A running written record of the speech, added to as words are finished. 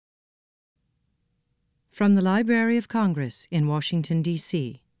From the Library of Congress in Washington,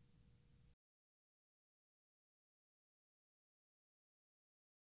 D.C.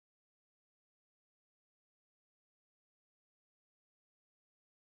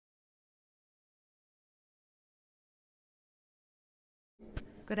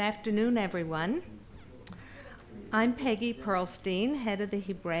 Good afternoon, everyone. I'm Peggy Pearlstein, head of the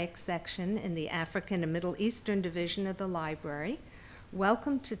Hebraic section in the African and Middle Eastern Division of the Library.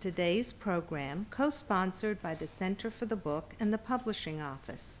 Welcome to today's program, co-sponsored by the Center for the Book and the Publishing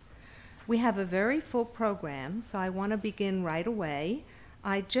Office. We have a very full program, so I want to begin right away.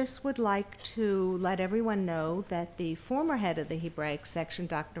 I just would like to let everyone know that the former head of the Hebraic section,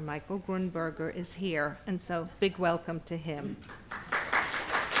 Dr. Michael Grunberger, is here, and so big welcome to him.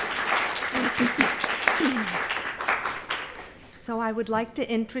 So I would like to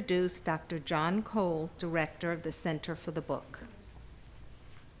introduce Dr. John Cole, Director of the Center for the Book.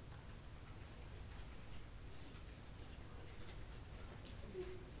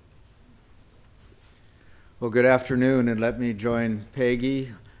 Well, good afternoon, and let me join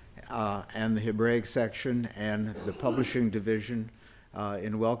Peggy and the Hebraic section and the Publishing Division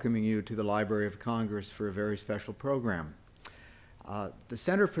in welcoming you to the Library of Congress for a very special program. The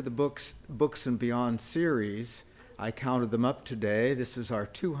Center for the Books and Beyond series, I counted them up today. This is our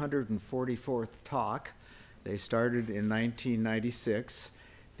 244th talk. They started in 1996.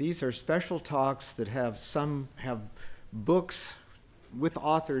 These are special talks that have books with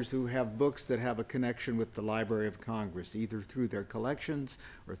authors who have books that have a connection with the Library of Congress, either through their collections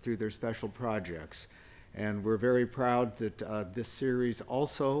or through their special projects. And we're very proud that this series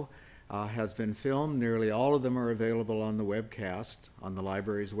also has been filmed. Nearly all of them are available on the webcast on the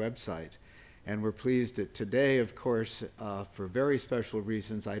library's website. And we're pleased that today, of course, for very special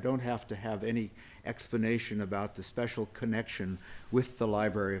reasons, I don't have to have any explanation about the special connection with the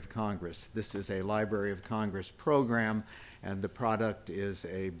Library of Congress. This is a Library of Congress program, and the product is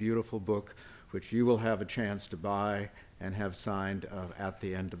a beautiful book which you will have a chance to buy and have signed at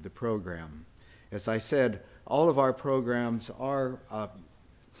the end of the program. As I said, all of our programs are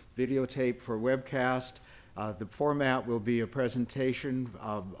videotaped for webcast. The format will be a presentation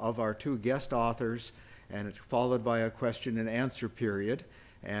of our two guest authors, and it's followed by a question and answer period.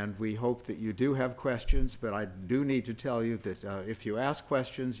 And we hope that you do have questions, but I do need to tell you that if you ask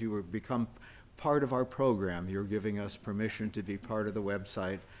questions, you will become part of our program. You're giving us permission to be part of the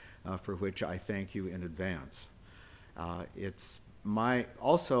website, for which I thank you in advance. These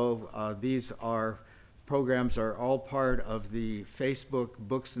programs are all part of the Facebook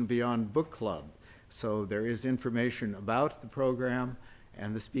Books and Beyond Book Club. So there is information about the program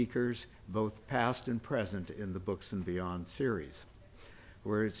and the speakers, both past and present, in the Books and Beyond series.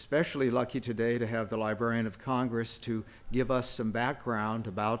 We're especially lucky today to have the Librarian of Congress to give us some background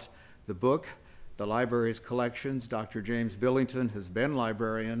about the book, the library's collections. Dr. James Billington has been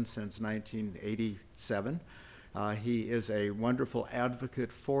librarian since 1987. He is a wonderful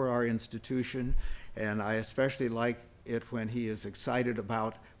advocate for our institution, and I especially like it when he is excited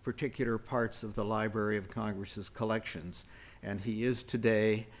about particular parts of the Library of Congress's collections. And he is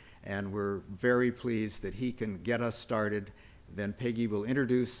today, and we're very pleased that he can get us started. Then Peggy will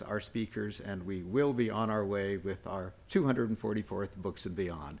introduce our speakers, and we will be on our way with our 244th Books and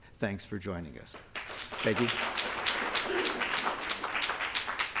Beyond. Thanks for joining us. Peggy.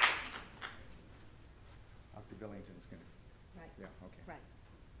 Dr. Billington's going to. Right. Yeah, okay. Right.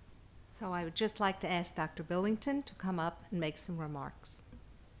 So I would just like to ask Dr. Billington to come up and make some remarks.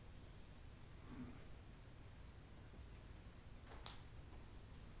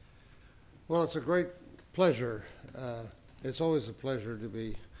 Well, it's a great pleasure. It's always a pleasure to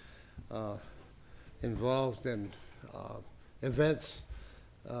be involved in events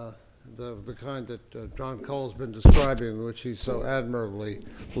the kind that John Cole's been describing, which he's so admirably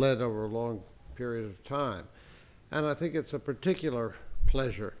led over a long period of time. And I think it's a particular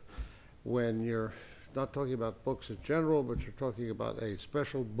pleasure when you're not talking about books in general, but you're talking about a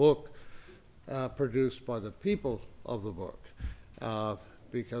special book produced by the people of the book.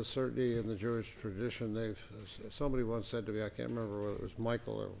 Because certainly in the Jewish tradition, somebody once said to me, I can't remember whether it was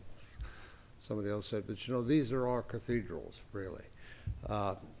Michael or somebody else said, but you know, these are our cathedrals, really.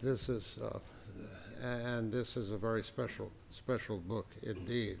 This is a very special book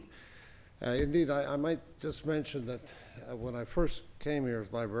indeed. Indeed, I might just mention that when I first came here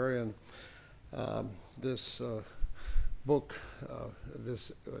as librarian, this book,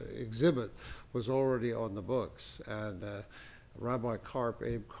 this exhibit was already on the books, and Rabbi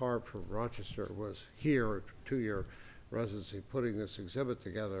Abe Karp from Rochester was here, a 2-year residency, putting this exhibit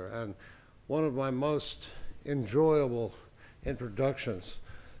together. And one of my most enjoyable introductions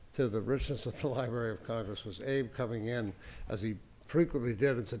to the richness of the Library of Congress was Abe coming in, as he frequently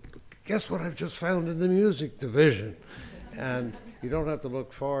did, and said, "Guess what I've just found in the music division?" And you don't have to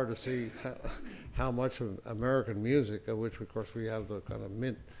look far to see how much of American music, of which, of course, we have the kind of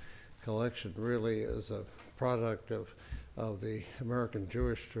mint collection, really is a product of the American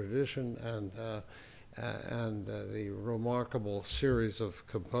Jewish tradition and the remarkable series of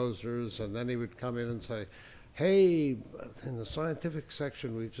composers. And then he would come in and say, "Hey, in the scientific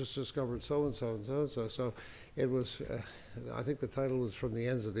section, we just discovered so-and-so and so-and-so." So it was, I think the title was From the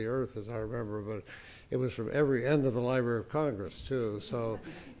Ends of the Earth, as I remember, but it was from every end of the Library of Congress, too. So,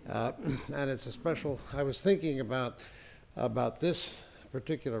 and it's a special, I was thinking about this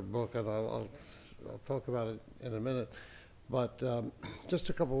particular book, and I'll talk about it in a minute. But just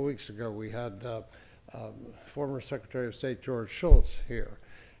a couple of weeks ago, we had former Secretary of State George Shultz here.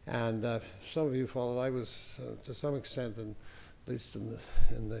 And some of you followed, I was, to some extent, at least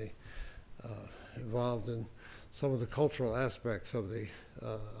involved in some of the cultural aspects of the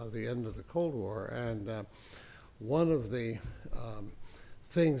end of the Cold War. And one of the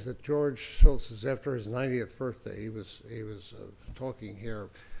things that George Shultz, after his 90th birthday, he was talking here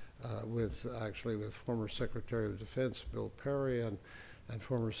with former Secretary of Defense Bill Perry and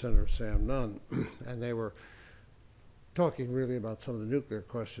former Senator Sam Nunn, and they were talking really about some of the nuclear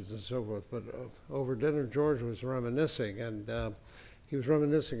questions and so forth. But over dinner, George was reminiscing, and he was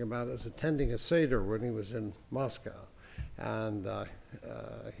reminiscing about us attending a Seder when he was in Moscow. And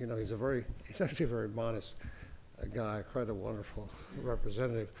you know, he's actually a very modest guy, quite a wonderful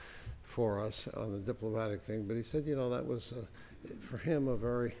representative for us on the diplomatic thing. But he said, you know, that was for him a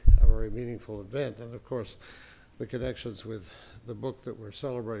very meaningful event. And of course, the connections with the book that we're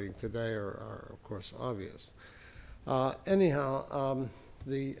celebrating today are of course obvious. Anyhow,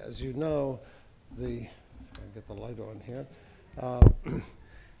 as you know, I'll get the light on here.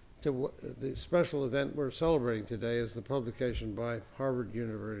 The special event we're celebrating today is the publication by Harvard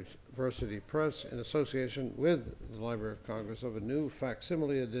University Press in association with the Library of Congress of a new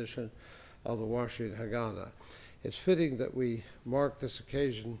facsimile edition of the Washington Haggadah. It's fitting that we mark this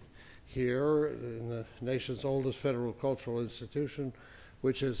occasion here in the nation's oldest federal cultural institution,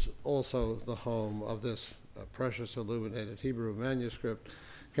 which is also the home of this precious illuminated Hebrew manuscript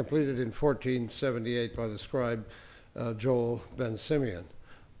completed in 1478 by the scribe Joel Ben-Simeon.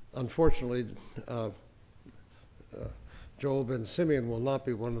 Unfortunately, Joel Ben-Simeon will not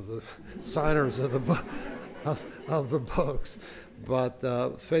be one of the signers of the books,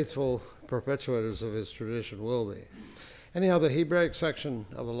 but faithful perpetuators of his tradition will be. Anyhow, the Hebraic section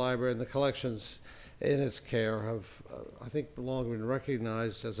of the library and the collections in its care have, I think, long been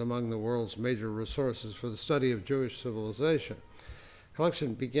recognized as among the world's major resources for the study of Jewish civilization.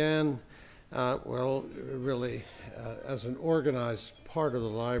 Collection began, really as an organized part of the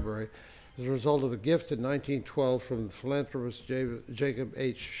library as a result of a gift in 1912 from the philanthropist Jacob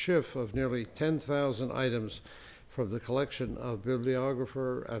H. Schiff of nearly 10,000 items from the collection of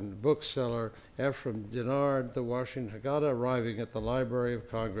bibliographer and bookseller Ephraim Dinard, the Washington Haggadah, arriving at the Library of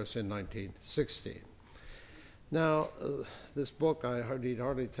Congress in 1916. Now, this book, I need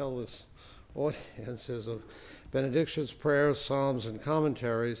hardly tell this audience, is of benedictions, prayers, psalms, and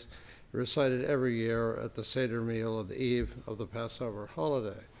commentaries recited every year at the Seder meal of the eve of the Passover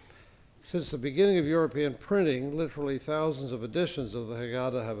holiday. Since the beginning of European printing, literally thousands of editions of the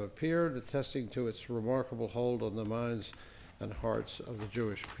Haggadah have appeared, attesting to its remarkable hold on the minds and hearts of the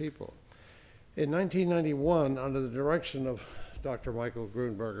Jewish people. In 1991, under the direction of Dr. Michael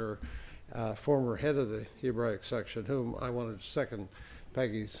Grunberger, former head of the Hebraic section, whom I wanted to second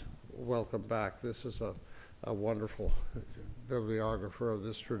Peggy's welcome back. This is a wonderful bibliographer of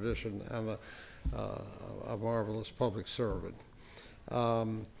this tradition and a marvelous public servant.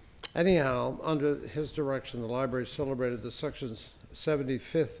 Anyhow, under his direction, the library celebrated the section's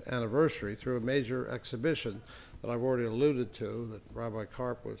 75th anniversary through a major exhibition that I've already alluded to, that Rabbi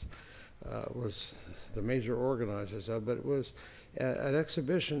Karp was the major organizers of, but it was an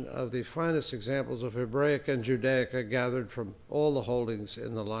exhibition of the finest examples of Hebraic and Judaica gathered from all the holdings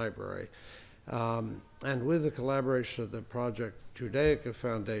in the library. And with the collaboration of the Project Judaica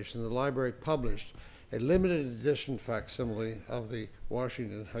Foundation, the library published a limited edition facsimile of the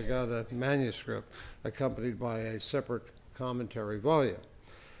Washington Haggadah manuscript, accompanied by a separate commentary volume.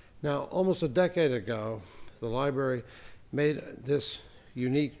 Now, almost a decade ago, the library made this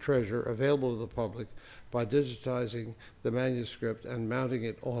unique treasure available to the public by digitizing the manuscript and mounting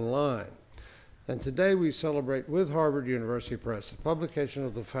it online. And today we celebrate with Harvard University Press the publication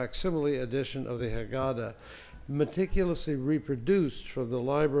of the facsimile edition of the Haggadah, meticulously reproduced from the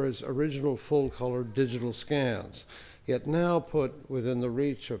library's original full-color digital scans, yet now put within the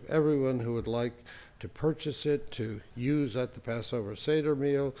reach of everyone who would like to purchase it, to use at the Passover Seder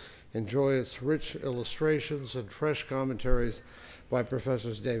meal, enjoy its rich illustrations and fresh commentaries by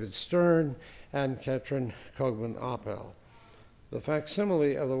Professors David Stern and Katrin Kogman-Appel. The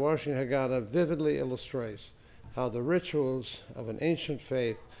facsimile of the Washington Haggadah vividly illustrates how the rituals of an ancient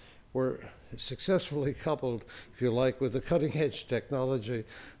faith were successfully coupled, if you like, with the cutting-edge technology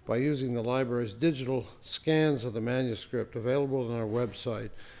by using the library's digital scans of the manuscript available on our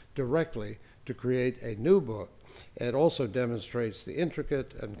website directly to create a new book. It also demonstrates the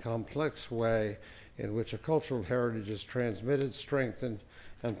intricate and complex way in which a cultural heritage is transmitted, strengthened,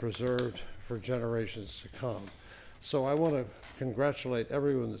 and preserved for generations to come. So I want to congratulate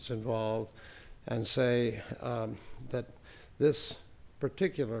everyone that's involved and say that this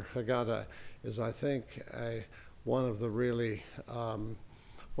particular Haggadah is, I think, one of the really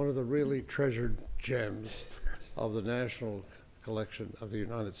treasured gems of the National Collection of the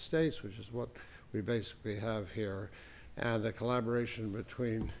United States, which is what we basically have here, and a collaboration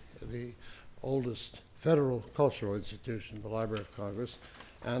between the oldest federal cultural institution, the Library of Congress,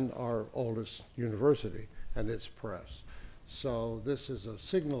 and our oldest university and its press. So this is a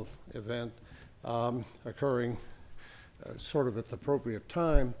signal event occurring sort of at the appropriate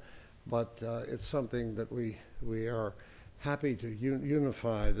time, but it's something that we are happy to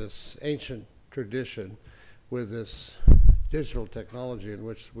unify this ancient tradition with this digital technology in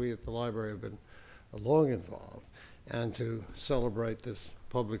which we at the library have been long involved, and to celebrate this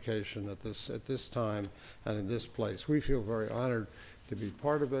publication at this time and in this place. We feel very honored to be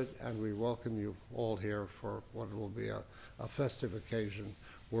part of it, and we welcome you all here for what will be a festive occasion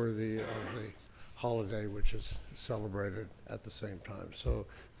worthy of the holiday which is celebrated at the same time. So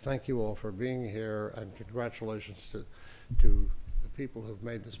thank you all for being here, and congratulations to the people who've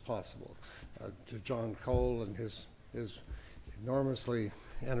made this possible. To John Cole and his enormously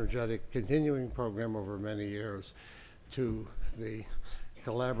energetic continuing program over many years, to the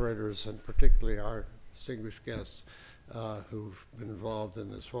collaborators and particularly our distinguished guests who've been involved in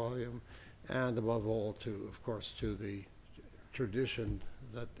this volume, and above all to, of course, to the tradition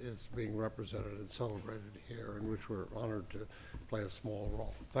that is being represented and celebrated here, in which we're honored to play a small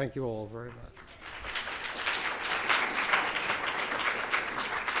role. Thank you all very much.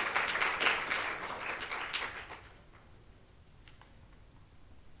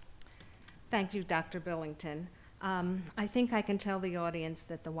 Thank you, Dr. Billington. I think I can tell the audience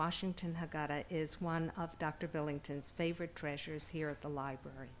that the Washington Haggadah is one of Dr. Billington's favorite treasures here at the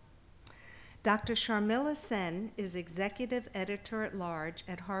library. Dr. Sharmila Sen is Executive Editor-at-Large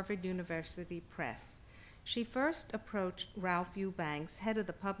at Harvard University Press. She first approached Ralph Eubanks, head of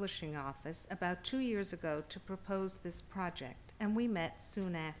the publishing office, about 2 years ago to propose this project, and we met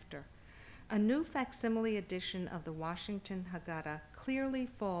soon after. A new facsimile edition of the Washington Haggadah clearly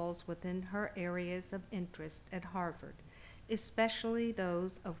falls within her areas of interest at Harvard, especially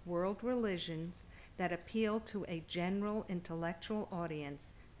those of world religions that appeal to a general intellectual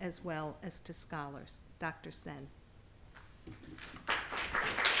audience as well as to scholars. Dr. Sen.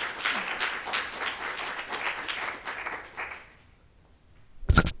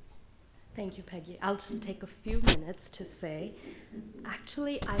 Thank you, Peggy. I'll just take a few minutes to say,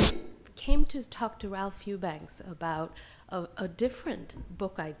 actually, I came to talk to Ralph Eubanks about a different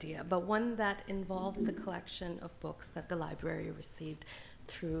book idea, but one that involved the collection of books that the library received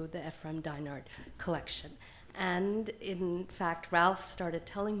through the Ephraim Deinard collection. And in fact, Ralph started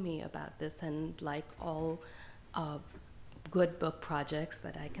telling me about this, and like all good book projects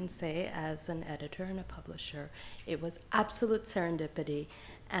that I can say as an editor and a publisher, it was absolute serendipity.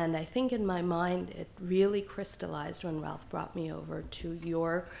 And I think in my mind, it really crystallized when Ralph brought me over to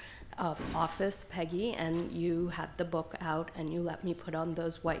your office, Peggy, and you had the book out, and you let me put on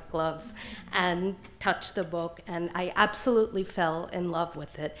those white gloves and touch the book, and I absolutely fell in love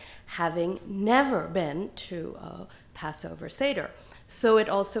with it, having never been to a Passover Seder. So it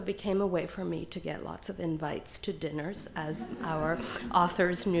also became a way for me to get lots of invites to dinners, as our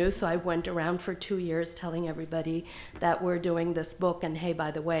authors knew. So I went around for 2 years telling everybody that we're doing this book, and hey,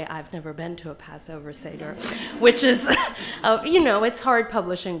 by the way, I've never been to a Passover Seder, which is, you know, it's hard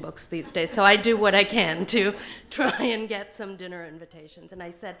publishing books these days. So I do what I can to try and get some dinner invitations. And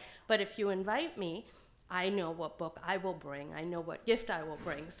I said, but if you invite me, I know what book I will bring. I know what gift I will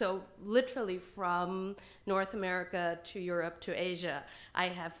bring. So literally from North America to Europe to Asia, I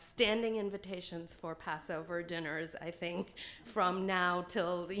have standing invitations for Passover dinners, I think, from now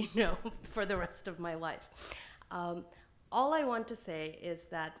till, you know, for the rest of my life. All I want to say is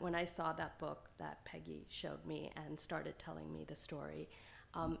that when I saw that book that Peggy showed me and started telling me the story,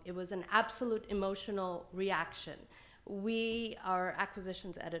 it was an absolute emotional reaction We, our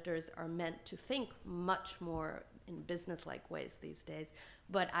acquisitions editors, are meant to think much more in business-like ways these days.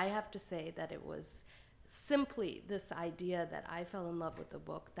 But I have to say that it was simply this idea that I fell in love with the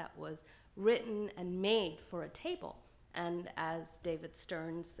book that was written and made for a table. And as David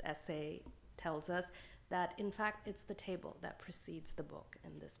Stern's essay tells us, that in fact it's the table that precedes the book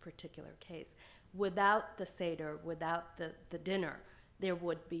in this particular case. Without the Seder, without the dinner, there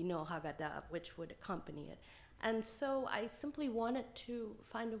would be no Haggadah which would accompany it. And so I simply wanted to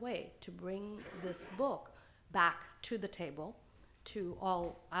find a way to bring this book back to the table, to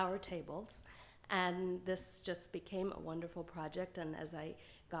all our tables. And this just became a wonderful project. And as I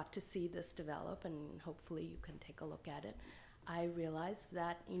got to see this develop, and hopefully you can take a look at it, I realized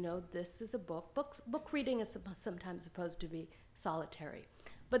that, this is a book. Book reading is sometimes supposed to be solitary.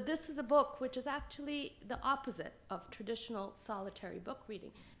 But this is a book which is actually the opposite of traditional solitary book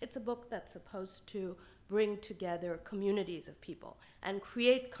reading. It's a book that's supposed to bring together communities of people and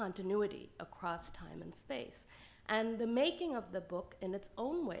create continuity across time and space. And the making of the book, in its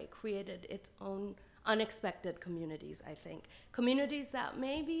own way, created its own unexpected communities, I think. Communities that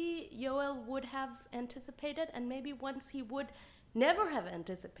maybe Yoel would have anticipated, and maybe once he would never have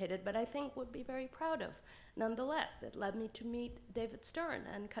anticipated, but I think would be very proud of. Nonetheless, it led me to meet David Stern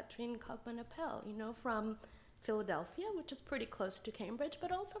and Katrin Kogman-Appel, from Philadelphia, which is pretty close to Cambridge,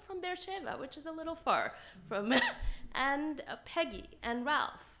 but also from Beersheba, which is a little far from, and Peggy and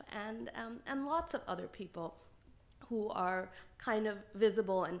Ralph and lots of other people who are kind of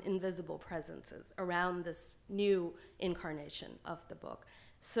visible and invisible presences around this new incarnation of the book.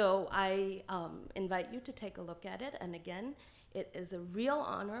 So I invite you to take a look at it. And again, it is a real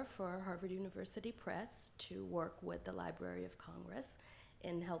honor for Harvard University Press to work with the Library of Congress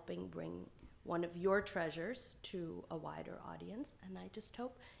in helping bring one of your treasures to a wider audience. And I just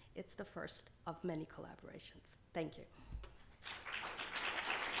hope it's the first of many collaborations. Thank you.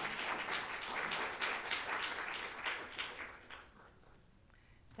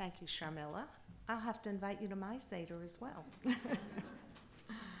 Thank you, Sharmila. I'll have to invite you to my Seder as well.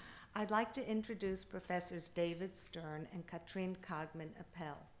 I'd like to introduce Professors David Stern and Katrin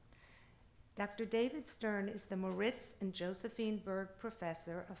Kogman-Appel. Dr. David Stern is the Moritz and Josephine Berg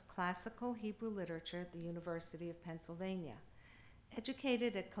Professor of Classical Hebrew Literature at the University of Pennsylvania.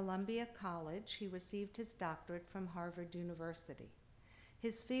 Educated at Columbia College, he received his doctorate from Harvard University.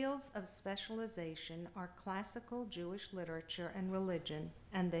 His fields of specialization are classical Jewish literature and religion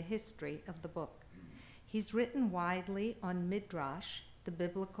and the history of the book. He's written widely on Midrash, the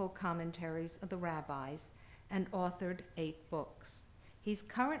biblical commentaries of the rabbis, and authored 8 books. He's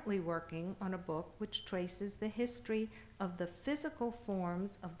currently working on a book which traces the history of the physical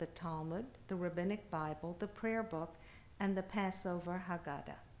forms of the Talmud, the Rabbinic Bible, the Prayer Book, and the Passover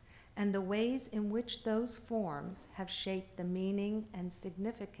Haggadah, and the ways in which those forms have shaped the meaning and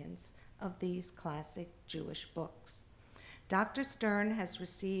significance of these classic Jewish books. Dr. Stern has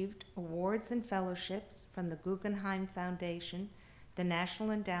received awards and fellowships from the Guggenheim Foundation, the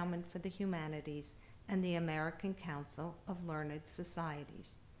National Endowment for the Humanities, and the American Council of Learned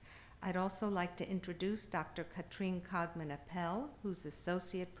Societies. I'd also like to introduce Dr. Katrin Kogman-Appel, who's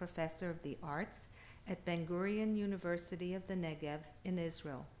Associate Professor of the Arts at Ben-Gurion University of the Negev in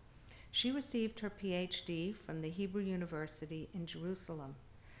Israel. She received her PhD from the Hebrew University in Jerusalem.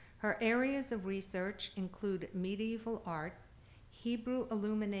 Her areas of research include medieval art, Hebrew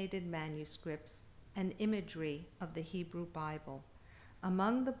illuminated manuscripts, and imagery of the Hebrew Bible.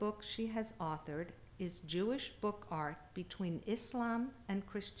 Among the books she has authored is Jewish book art between Islam and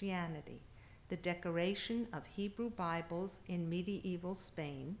Christianity, the decoration of Hebrew Bibles in medieval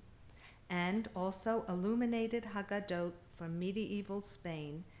Spain, and also illuminated Haggadot from medieval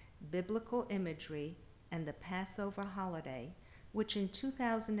Spain, biblical imagery, and the Passover holiday, which in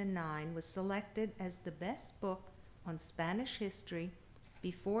 2009 was selected as the best book on Spanish history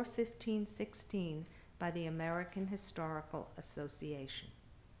before 1516 by the American Historical Association.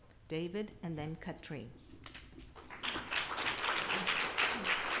 David, and then Katrin.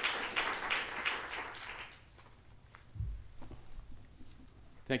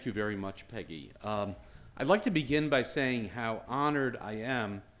 Thank you very much, Peggy. I'd like to begin by saying how honored I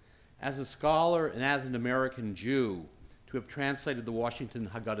am as a scholar and as an American Jew to have translated the Washington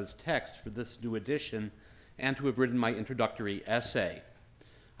Haggadah's text for this new edition and to have written my introductory essay.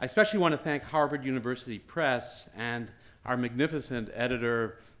 I especially want to thank Harvard University Press and our magnificent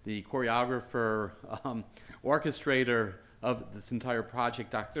editor, the choreographer, orchestrator of this entire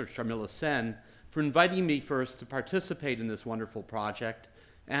project, Dr. Sharmila Sen, for inviting me first to participate in this wonderful project.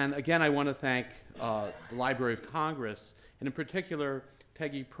 And again, I want to thank the Library of Congress, and in particular,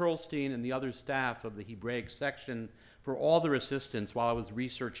 Peggy Pearlstein and the other staff of the Hebraic section for all their assistance while I was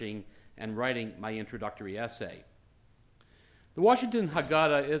researching and writing my introductory essay. The Washington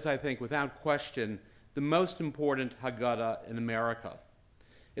Haggadah is, I think, without question, the most important Haggadah in America.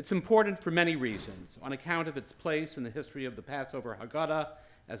 It's important for many reasons, on account of its place in the history of the Passover Haggadah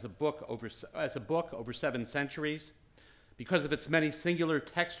as a book over 7 centuries, because of its many singular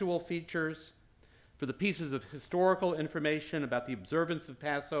textual features, for the pieces of historical information about the observance of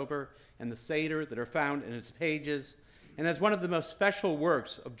Passover and the Seder that are found in its pages, and as one of the most special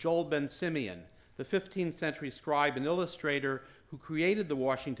works of Joel ben Simeon, the 15th century scribe and illustrator who created the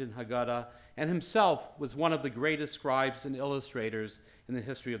Washington Haggadah and himself was one of the greatest scribes and illustrators in the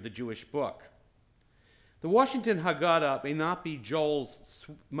history of the Jewish book. The Washington Haggadah may not be Joel's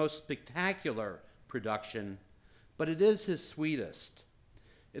most spectacular production, but it is his sweetest.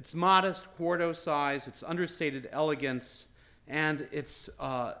 Its modest quarto size, its understated elegance, and its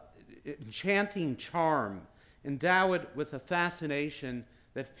enchanting charm endow it with a fascination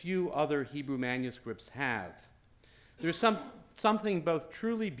that few other Hebrew manuscripts have. There's something both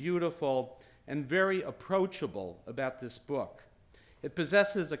truly beautiful and very approachable about this book. It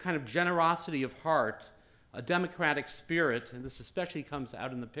possesses a kind of generosity of heart, a democratic spirit, and this especially comes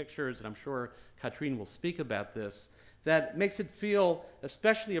out in the pictures, and I'm sure Katrin will speak about this, that makes it feel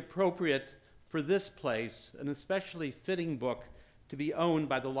especially appropriate for this place, an especially fitting book to be owned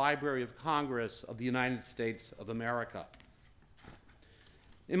by the Library of Congress of the United States of America.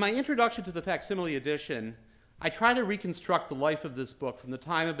 In my introduction to the facsimile edition, I try to reconstruct the life of this book from the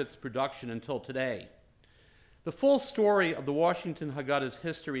time of its production until today. The full story of the Washington Haggadah's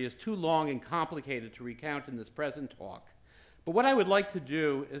history is too long and complicated to recount in this present talk. But what I would like to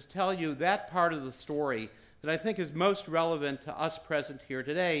do is tell you that part of the story that I think is most relevant to us present here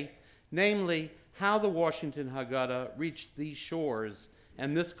today, namely how the Washington Haggadah reached these shores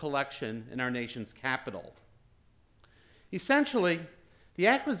and this collection in our nation's capital. Essentially, the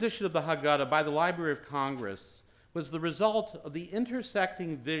acquisition of the Haggadah by the Library of Congress was the result of the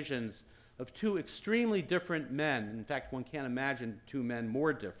intersecting visions of two extremely different men. In fact, one can't imagine two men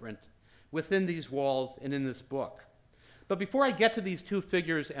more different within these walls and in this book. But before I get to these two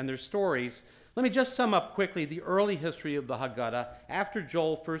figures and their stories, let me just sum up quickly the early history of the Haggadah after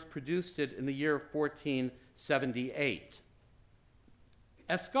Joel first produced it in the year 1478.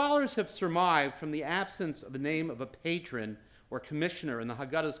 As scholars have surmised from the absence of the name of a patron or commissioner in the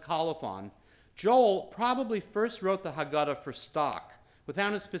Haggadah's colophon, Joel probably first wrote the Haggadah for stock,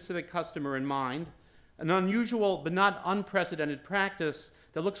 without a specific customer in mind, an unusual but not unprecedented practice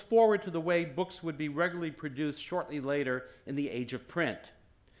that looks forward to the way books would be regularly produced shortly later in the age of print.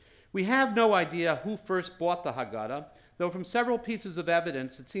 We have no idea who first bought the Haggadah, though from several pieces of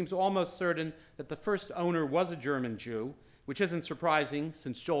evidence it seems almost certain that the first owner was a German Jew, which isn't surprising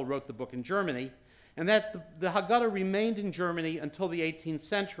since Joel wrote the book in Germany, and that the Haggadah remained in Germany until the 18th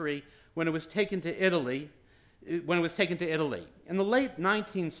century when it was taken to Italy. In the late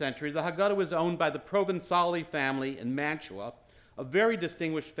 19th century, the Haggadah was owned by the Provenzali family in Mantua, a very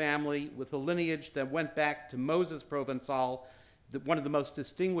distinguished family with a lineage that went back to Moses Provenzal, one of the most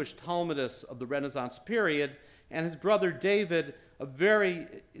distinguished Talmudists of the Renaissance period, and his brother David, a very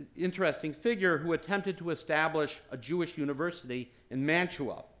interesting figure who attempted to establish a Jewish university in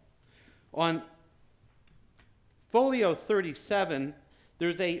Mantua. On folio 37,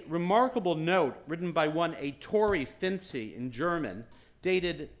 there's a remarkable note written by one Ettore Finzi in German,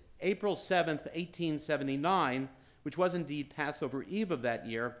 dated April 7th, 1879, which was indeed Passover Eve of that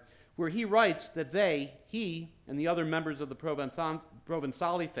year, where he writes that he, and the other members of the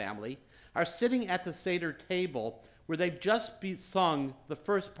Provenzali family, are sitting at the Seder table where they've just sung the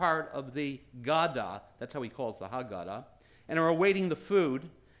first part of the Gada, that's how he calls the Haggadah, and are awaiting the food.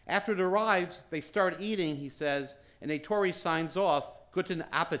 After it arrives, they start eating, he says, and Ettore signs off, Guten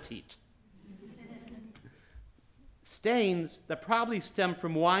Appetit. Stains that probably stem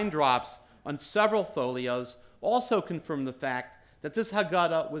from wine drops on several folios also confirm the fact that this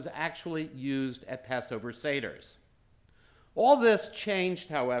Haggadah was actually used at Passover Seders. All this changed,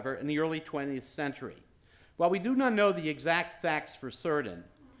 however, in the early 20th century. While we do not know the exact facts for certain,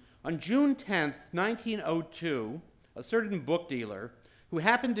 on June 10th, 1902, a certain book dealer, who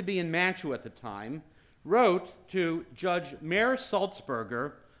happened to be in Mantua at the time, wrote to Judge Mayer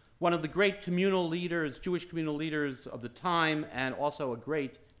Sulzberger, one of the great communal leaders, Jewish communal leaders of the time, and also a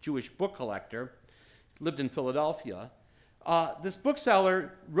great Jewish book collector, lived in Philadelphia. This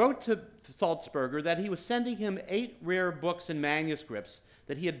bookseller wrote to Sulzberger that he was sending him 8 rare books and manuscripts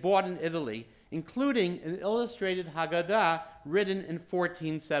that he had bought in Italy, including an illustrated Haggadah written in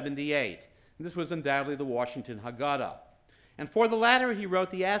 1478. And this was undoubtedly the Washington Haggadah. And for the latter, he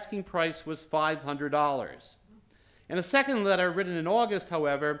wrote the asking price was $500. In a second letter written in August,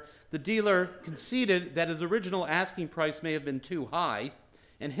 however, the dealer conceded that his original asking price may have been too high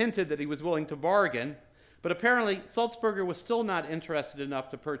and hinted that he was willing to bargain, but apparently Sulzberger was still not interested enough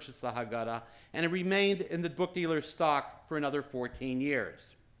to purchase the Haggadah, and it remained in the book dealer's stock for another 14 years.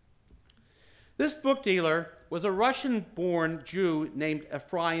 This book dealer was a Russian-born Jew named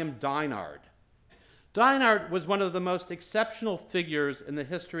Ephraim Dinard. Dinard was one of the most exceptional figures in the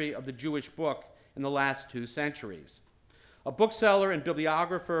history of the Jewish book in the last 2 centuries. A bookseller and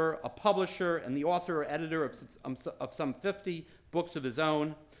bibliographer, a publisher, and the author or editor of some 50 books of his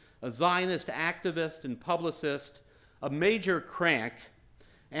own, a Zionist activist and publicist, a major crank,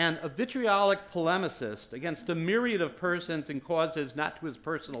 and a vitriolic polemicist against a myriad of persons and causes not to his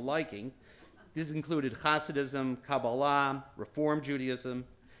personal liking. These included Hasidism, Kabbalah, Reform Judaism,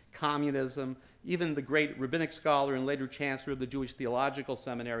 communism, even the great rabbinic scholar and later chancellor of the Jewish Theological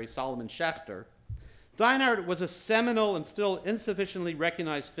Seminary, Solomon Schechter. Dinard was a seminal and still insufficiently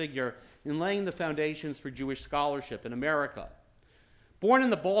recognized figure in laying the foundations for Jewish scholarship in America. Born in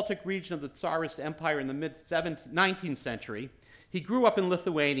the Baltic region of the Tsarist Empire in the mid-19th century, he grew up in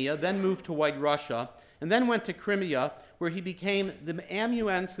Lithuania, then moved to White Russia, and then went to Crimea, where he became the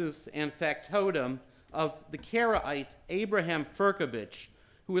amanuensis and factotum of the Karaite Abraham Firkovich,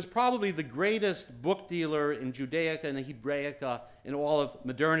 who was probably the greatest book dealer in Judaica and Hebraica in all of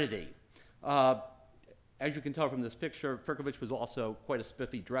modernity. As you can tell from this picture, Firkovich was also quite a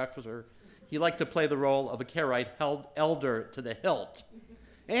spiffy dresser. He liked to play the role of a Karaite elder to the hilt.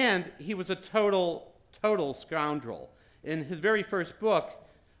 And he was a total scoundrel. In his very first book,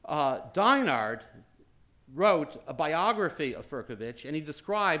 Dinard wrote a biography of Firkovich, and he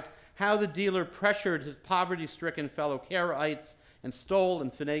described how the dealer pressured his poverty-stricken fellow Karaites and stole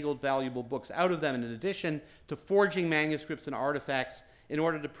and finagled valuable books out of them, in addition to forging manuscripts and artifacts in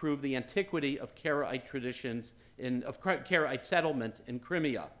order to prove the antiquity of Karaite traditions, of Karaite settlement in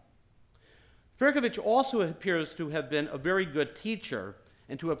Crimea. Firkovich also appears to have been a very good teacher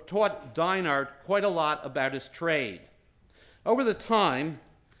and to have taught Dinard quite a lot about his trade. Over the time,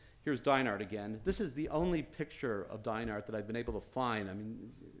 here's Dinard again. This is the only picture of Dinard that I've been able to find. I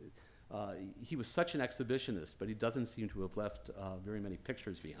mean, he was such an exhibitionist, but he doesn't seem to have left very many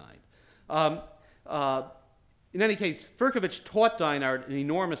pictures behind. In any case, Firkovich taught Dinard an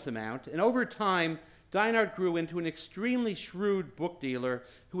enormous amount, and over time, Dinard grew into an extremely shrewd book dealer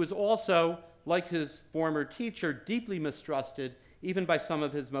who was also, like his former teacher, deeply mistrusted even by some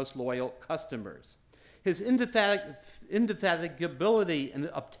of his most loyal customers. His indefatigability in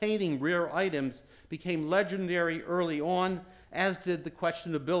obtaining rare items became legendary early on, as did the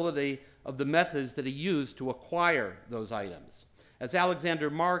questionability of the methods that he used to acquire those items. As Alexander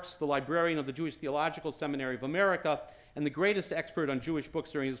Marx, the librarian of the Jewish Theological Seminary of America and the greatest expert on Jewish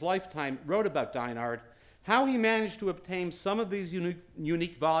books during his lifetime, wrote about Dinard, how he managed to obtain some of these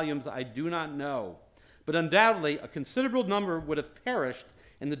unique volumes I do not know, but undoubtedly a considerable number would have perished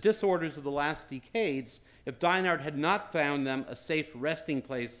in the disorders of the last decades if Dinard had not found them a safe resting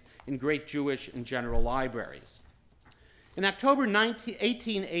place in great Jewish and general libraries. In October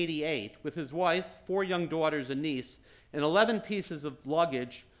 1888, with his wife, 4 young daughters, a niece, and 11 pieces of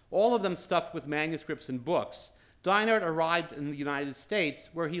luggage, all of them stuffed with manuscripts and books, Dinard arrived in the United States,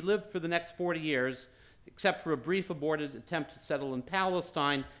 where he lived for the next 40 years, except for a brief aborted attempt to settle in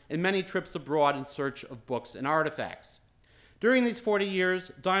Palestine and many trips abroad in search of books and artifacts. During these 40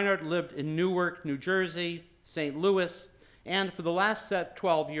 years, Dinard lived in Newark, New Jersey, St. Louis, and for the last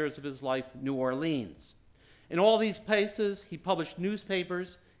 12 years of his life, New Orleans. In all these places, he published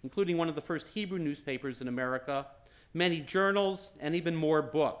newspapers, including one of the first Hebrew newspapers in America, many journals, and even more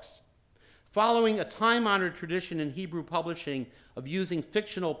books. Following a time-honored tradition in Hebrew publishing of using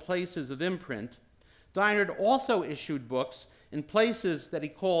fictional places of imprint, Dinard also issued books in places that he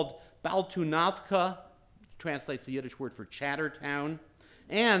called Baltunavka, translates the Yiddish word for Chattertown,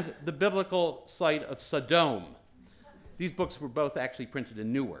 and the biblical site of Sodom. These books were both actually printed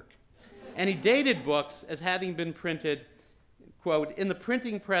in Newark. And he dated books as having been printed, quote, in the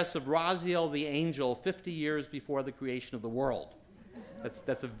printing press of Raziel the angel 50 years before the creation of the world.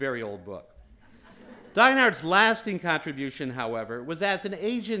 That's a very old book. Dinard's lasting contribution, however, was as an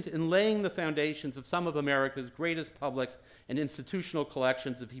agent in laying the foundations of some of America's greatest public and institutional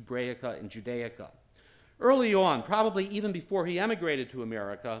collections of Hebraica and Judaica. Early on, probably even before he emigrated to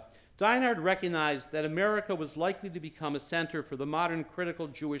America, Dinard recognized that America was likely to become a center for the modern critical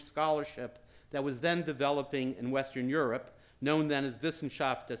Jewish scholarship that was then developing in Western Europe, known then as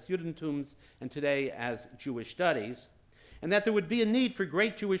Wissenschaft des Judentums and today as Jewish Studies, and that there would be a need for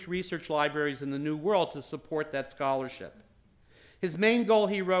great Jewish research libraries in the New World to support that scholarship. His main goal,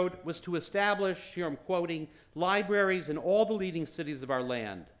 he wrote, was to establish, here I'm quoting, libraries in all the leading cities of our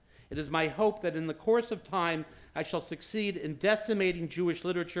land. It is my hope that in the course of time I shall succeed in decimating Jewish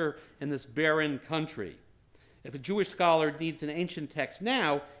literature in this barren country. If a Jewish scholar needs an ancient text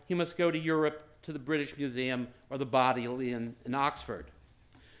now, he must go to Europe, to the British Museum, or the Bodleian in Oxford.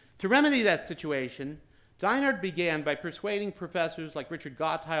 To remedy that situation, Deinard began by persuading professors like Richard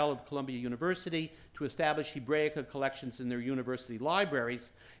Gottheil of Columbia University to establish Hebraica collections in their university libraries,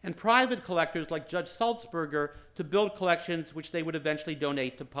 and private collectors like Judge Sulzberger to build collections which they would eventually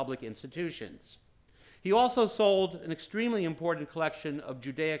donate to public institutions. He also sold an extremely important collection of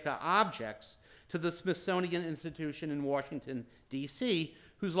Judaica objects to the Smithsonian Institution in Washington, D.C.,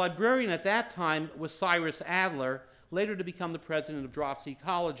 whose librarian at that time was Cyrus Adler, later to become the president of Dropsy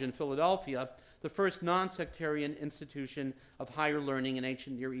College in Philadelphia, the first non-sectarian institution of higher learning in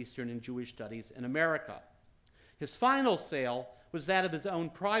ancient Near Eastern and Jewish studies in America. His final sale was that of his own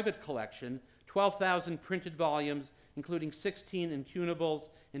private collection, 12,000 printed volumes, including 16 incunables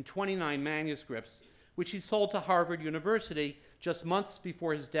and 29 manuscripts, which he sold to Harvard University just months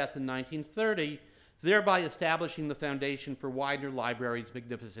before his death in 1930, thereby establishing the foundation for Widener Library's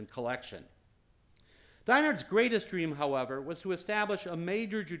magnificent collection. Deinard's greatest dream, however, was to establish a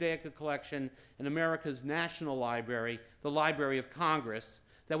major Judaica collection in America's National Library, the Library of Congress,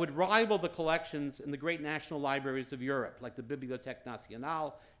 that would rival the collections in the great national libraries of Europe, like the Bibliothèque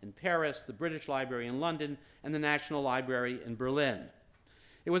Nationale in Paris, the British Library in London, and the National Library in Berlin.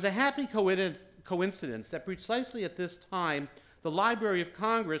 It was a happy coincidence that precisely at this time, the Library of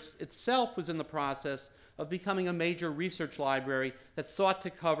Congress itself was in the process of becoming a major research library that sought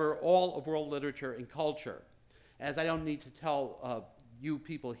to cover all of world literature and culture. As I don't need to tell you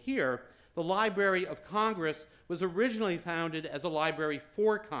people here, the Library of Congress was originally founded as a library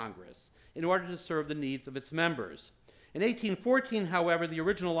for Congress in order to serve the needs of its members. In 1814, however, the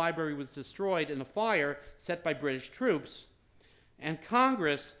original library was destroyed in a fire set by British troops, and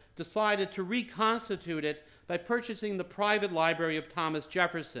Congress decided to reconstitute it by purchasing the private library of Thomas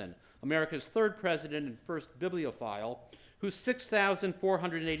Jefferson, America's third president and first bibliophile, whose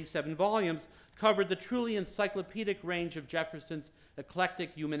 6,487 volumes covered the truly encyclopedic range of Jefferson's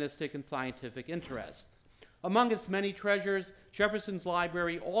eclectic humanistic and scientific interests. Among its many treasures, Jefferson's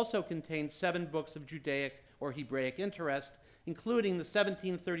library also contains 7 books of Judaic or Hebraic interest, including the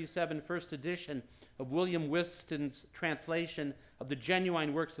 1737 first edition of William Whiston's translation of the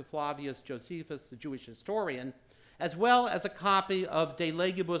genuine works of Flavius Josephus, the Jewish historian, as well as a copy of De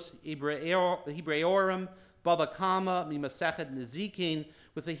Legibus Hebraeorum Bava Kama Mimasechet Nezikin,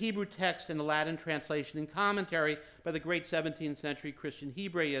 with the Hebrew text and a Latin translation and commentary by the great 17th century Christian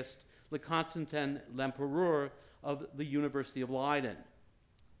Hebraist Le Constantin Lempereur of the University of Leiden.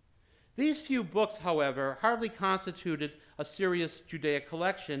 These few books, however, hardly constituted a serious Judaic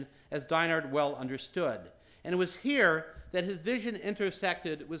collection, as Deinard well understood. And it was here that his vision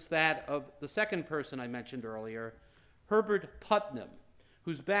intersected with that of the second person I mentioned earlier, Herbert Putnam,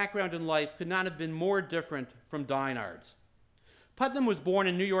 whose background in life could not have been more different from Deinard's. Putnam was born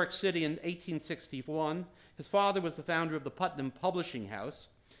in New York City in 1861. His father was the founder of the Putnam Publishing House.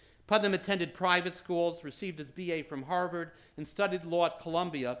 Putnam attended private schools, received his BA from Harvard, and studied law at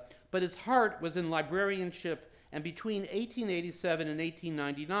Columbia, but his heart was in librarianship, and between 1887 and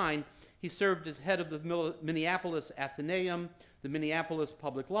 1899, he served as head of the Minneapolis Athenaeum, the Minneapolis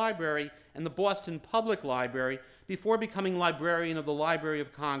Public Library, and the Boston Public Library, before becoming librarian of the Library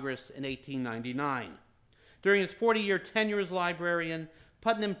of Congress in 1899. During his 40-year tenure as librarian,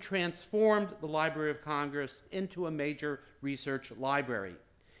 Putnam transformed the Library of Congress into a major research library.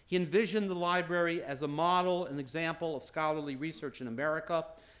 He envisioned the library as a model and example of scholarly research in America,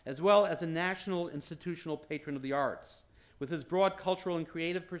 as well as a national institutional patron of the arts. With his broad cultural and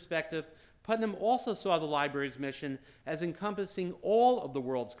creative perspective, Putnam also saw the library's mission as encompassing all of the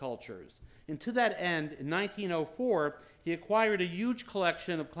world's cultures. And to that end, in 1904, he acquired a huge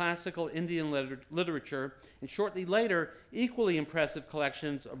collection of classical Indian literature, and shortly later, equally impressive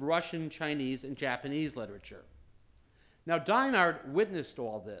collections of Russian, Chinese, and Japanese literature. Now, Deinard witnessed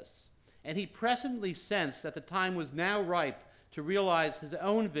all this, and he presently sensed that the time was now ripe to realize his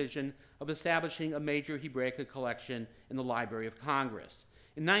own vision of establishing a major Hebraica collection in the Library of Congress.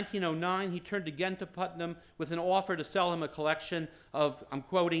 In 1909, he turned again to Putnam with an offer to sell him a collection of, I'm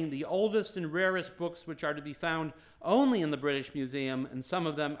quoting, the oldest and rarest books which are to be found only in the British Museum, and some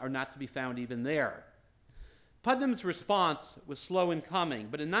of them are not to be found even there. Putnam's response was slow in coming,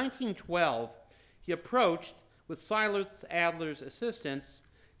 but in 1912, he approached, with Silas Adler's assistance,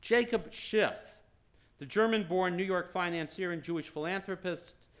 Jacob Schiff, the German-born New York financier and Jewish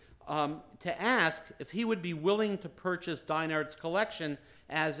philanthropist, to ask if he would be willing to purchase Dinard's collection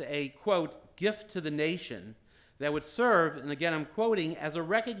as a, quote, gift to the nation that would serve, and again I'm quoting, as a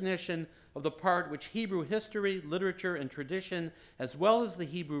recognition of the part which Hebrew history, literature, and tradition, as well as the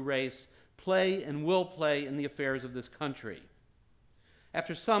Hebrew race, play and will play in the affairs of this country.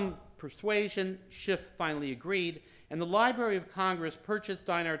 After some persuasion, Schiff finally agreed, and the Library of Congress purchased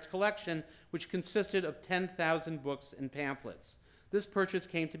Dinard's collection, which consisted of 10,000 books and pamphlets. This purchase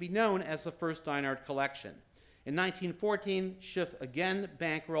came to be known as the first Dinard collection. In 1914, Schiff again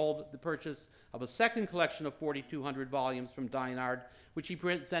bankrolled the purchase of a second collection of 4,200 volumes from Dinard, which he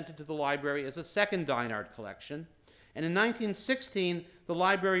presented to the library as a second Dinard collection. And in 1916, the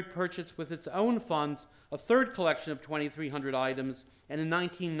library purchased with its own funds a third collection of 2,300 items, and in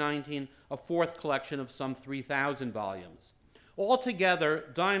 1919, a fourth collection of some 3,000 volumes. Altogether,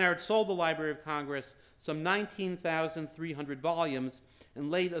 Dinard sold the Library of Congress some 19,300 volumes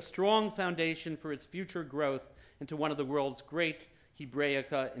and laid a strong foundation for its future growth into one of the world's great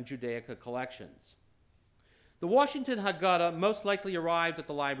Hebraica and Judaica collections. The Washington Haggadah most likely arrived at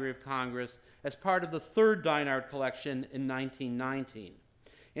the Library of Congress as part of the third Dinard collection in 1919.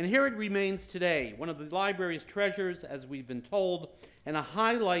 And here it remains today, one of the library's treasures, as we've been told, and a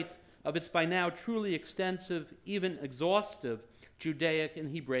highlight of its by now truly extensive, even exhaustive, Judaic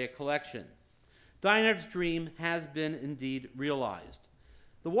and Hebraic collection. Dinard's dream has been indeed realized.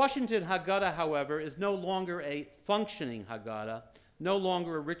 The Washington Haggadah, however, is no longer a functioning Haggadah, no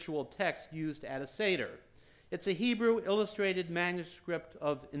longer a ritual text used at a Seder. It's a Hebrew illustrated manuscript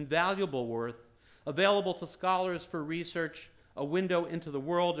of invaluable worth, available to scholars for research, a window into the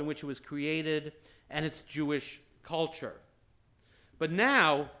world in which it was created, and its Jewish culture. But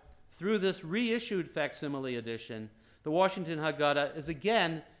now, through this reissued facsimile edition, the Washington Haggadah is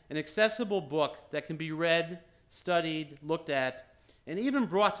again an accessible book that can be read, studied, looked at, and even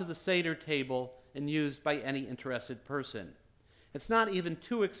brought to the Seder table and used by any interested person. It's not even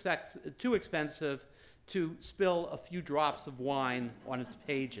too expensive to spill a few drops of wine on its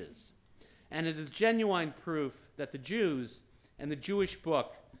pages. And it is genuine proof that the Jews and the Jewish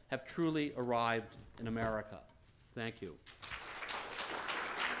book have truly arrived in America. Thank you.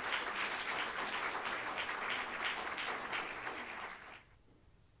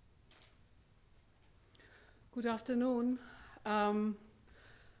 Good afternoon. I'm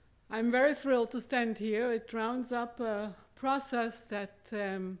very thrilled to stand here. It rounds up a process that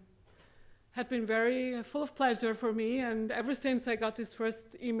had been very full of pleasure for me, and ever since I got this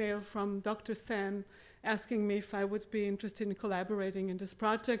first email from Dr. Sen asking me if I would be interested in collaborating in this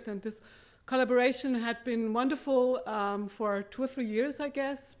project, and this collaboration had been wonderful for 2 or 3 years, I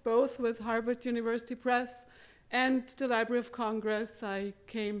guess, both with Harvard University Press and the Library of Congress. I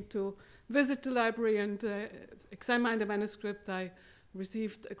came to visit the library and examine the manuscript. I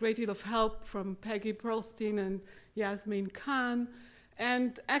received a great deal of help from Peggy Pearlstein and Yasmin Khan.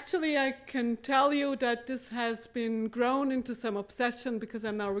 And actually, I can tell you that this has been grown into some obsession, because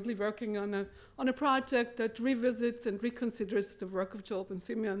I'm now really working on a project that revisits and reconsiders the work of Joel and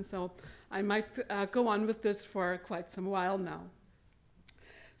Simeon. So I might go on with this for quite some while now.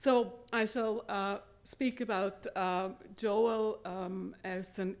 So I shall speak about Joel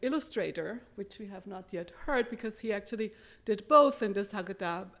as an illustrator, which we have not yet heard, because he actually did both in this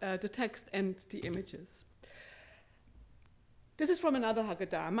Haggadah, the text and the images. This is from another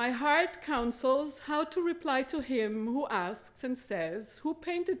Haggadah. My heart counsels how to reply to him who asks and says, who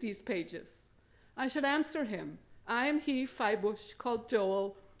painted these pages? I shall answer him, I am he, Faibush, called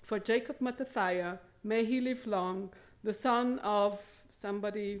Joel, for Jacob Mattathiah, may he live long, the son of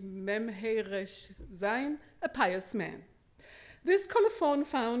somebody, Memheresh Zain, a pious man. This colophon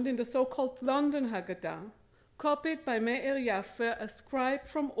found in the so-called London Haggadah, copied by Meir Yaffe, a scribe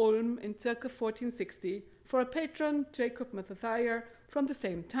from Ulm in circa 1460, for a patron, Jacob Mattathiah, from the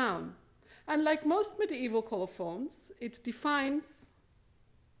same town. And like most medieval colophons, it defines,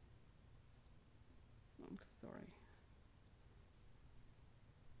 I'm sorry,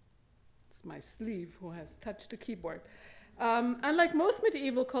 it's my sleeve who has touched the keyboard. Unlike most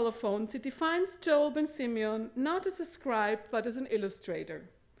medieval colophons, it defines Joel ben Simeon not as a scribe, but as an illustrator.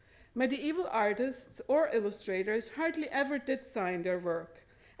 Medieval artists or illustrators hardly ever did sign their work.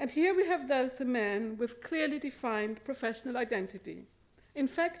 And here we have thus a man with clearly defined professional identity. In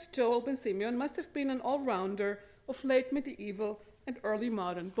fact, Joel ben Simeon must have been an all-rounder of late medieval and early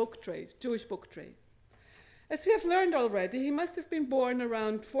modern book trade, Jewish book trade. As we have learned already, he must have been born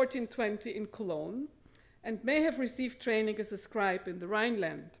around 1420 in Cologne and may have received training as a scribe in the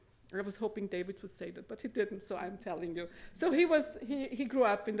Rhineland. I was hoping David would say that, but he didn't, so I'm telling you. So he grew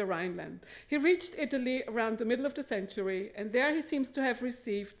up in the Rhineland. He reached Italy around the middle of the century, and there he seems to have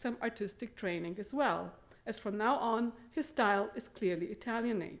received some artistic training as well, as from now on, his style is clearly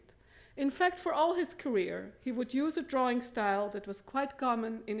Italianate. In fact, for all his career, he would use a drawing style that was quite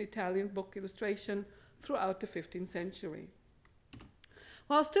common in Italian book illustration throughout the 15th century.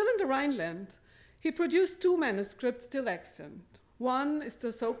 While still in the Rhineland, he produced 2 manuscripts still extant. One is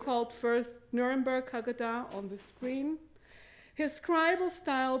the so-called first Nuremberg Haggadah on the screen. His scribal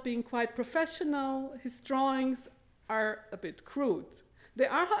style being quite professional, his drawings are a bit crude. They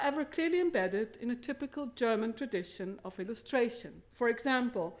are, however, clearly embedded in a typical German tradition of illustration. For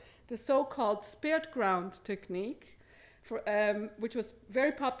example, the so-called spared ground technique, which was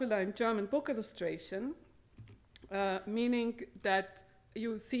very popular in German book illustration, meaning that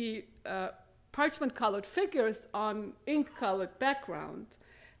you see parchment-colored figures on ink-colored background,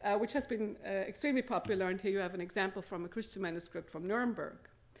 which has been extremely popular, and here you have an example from a Christian manuscript from Nuremberg.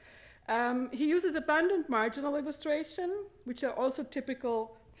 He uses abundant marginal illustration, which are also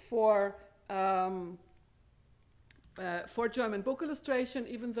typical for German book illustration,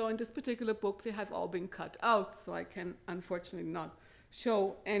 even though in this particular book they have all been cut out, so I can unfortunately not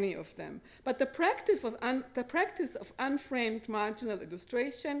show any of them. But the practice of unframed marginal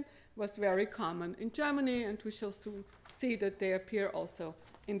illustration was very common in Germany, and we shall soon see that they appear also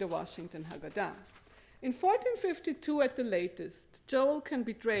in the Washington Haggadah. In 1452 at the latest, Joel can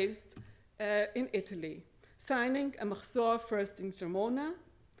be traced in Italy, signing a Mahzor first in Cremona.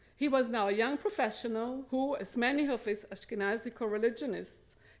 He was now a young professional who, as many of his Ashkenazi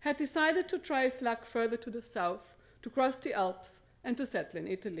co-religionists, had decided to try his luck further to the south, to cross the Alps and to settle in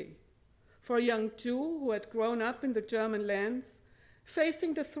Italy. For a young Jew who had grown up in the German lands,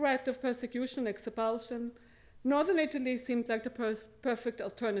 facing the threat of persecution and expulsion, northern Italy seemed like the perfect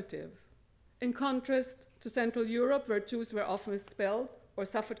alternative. In contrast to Central Europe, where Jews were often expelled or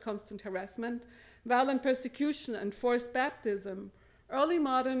suffered constant harassment, violent persecution and forced baptism, early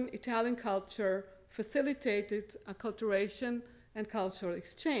modern Italian culture facilitated acculturation and cultural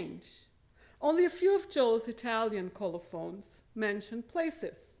exchange. Only a few of Joel's Italian colophons mention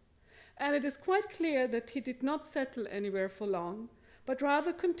places, and it is quite clear that he did not settle anywhere for long, but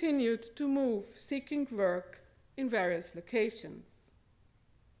rather continued to move, seeking work in various locations.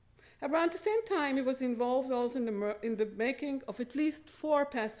 Around the same time, he was involved also in the making of at least 4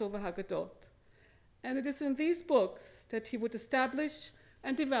 Passover Haggadot, and it is in these books that he would establish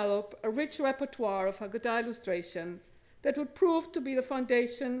and develop a rich repertoire of Haggadah illustration that would prove to be the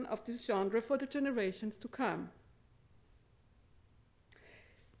foundation of this genre for the generations to come.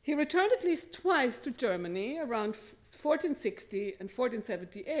 He returned at least twice to Germany around 1460 and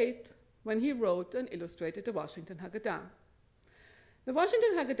 1478 when he wrote and illustrated the Washington Haggadah. The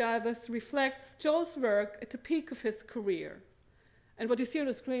Washington Haggadah thus reflects Joel's work at the peak of his career. And what you see on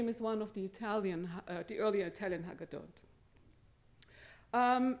the screen is one of the earlier Italian Haggadot.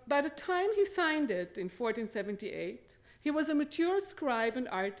 By the time he signed it in 1478, he was a mature scribe and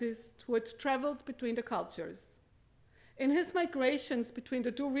artist who had traveled between the cultures. In his migrations between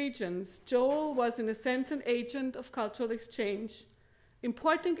the 2 regions, Joel was in a sense an agent of cultural exchange,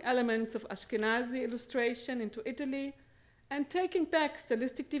 importing elements of Ashkenazi illustration into Italy and taking back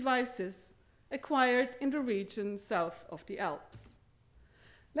stylistic devices acquired in the region south of the Alps.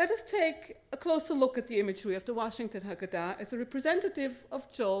 Let us take a closer look at the imagery of the Washington Haggadah as a representative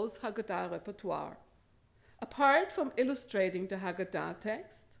of Joel's Haggadah repertoire. Apart from illustrating the Haggadah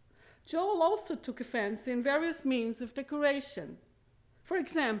text, Joel also took a fancy in various means of decoration. For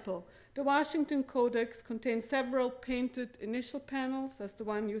example, the Washington Codex contains several painted initial panels, as the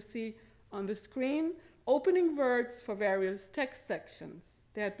one you see on the screen, opening words for various text sections.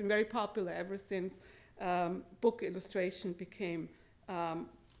 They had been very popular ever since book illustration became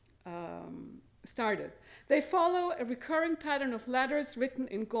started. They follow a recurring pattern of letters written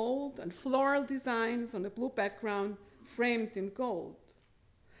in gold and floral designs on a blue background framed in gold.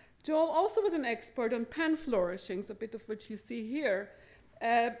 Joel also was an expert on pen flourishings, a bit of which you see here,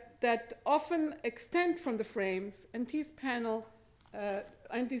 that often extend from the frames and these panels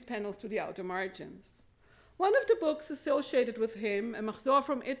to the outer margins. One of the books associated with him, a Mahzor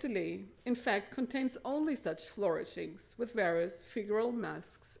from Italy, in fact contains only such flourishings with various figural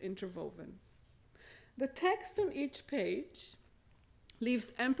masks interwoven. The text on each page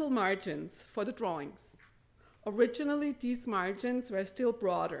leaves ample margins for the drawings. Originally, these margins were still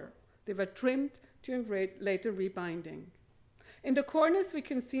broader. They were trimmed during later rebinding. In the corners, we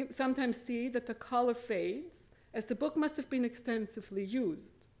can sometimes see that the color fades, as the book must have been extensively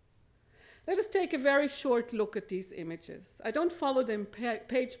used. Let us take a very short look at these images. I don't follow them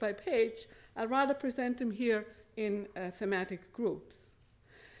page by page. I'll rather present them here in thematic groups.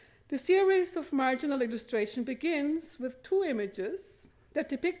 The series of marginal illustration begins with two images that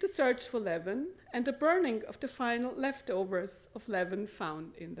depict the search for leaven and the burning of the final leftovers of leaven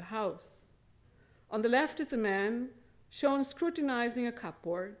found in the house. On the left is a man shown scrutinizing a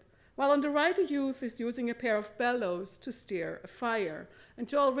cupboard, while on the right a youth is using a pair of bellows to steer a fire. And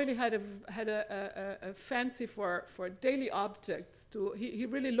Joel really had a fancy for daily objects. He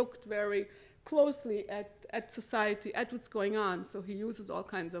really looked very closely at society, at what's going on. So he uses all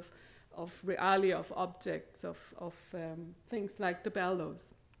kinds of realia, of objects, of things like the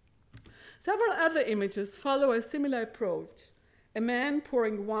bellows. Several other images follow a similar approach. A man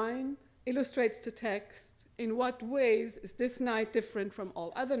pouring wine illustrates the text. In what ways is this night different from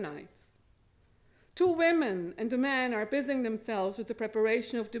all other nights? Two women and a man are busying themselves with the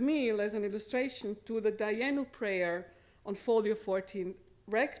preparation of the meal as an illustration to the Dayenu prayer on folio 14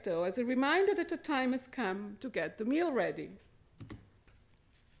 recto, as a reminder that the time has come to get the meal ready.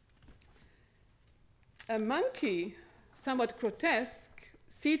 A monkey, somewhat grotesque,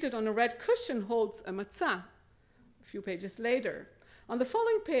 seated on a red cushion, holds a matzah. A few pages later. On the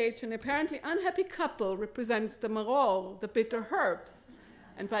following page, an apparently unhappy couple represents the maror, the bitter herbs,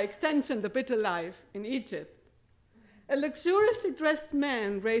 and by extension, the bitter life in Egypt. A luxuriously dressed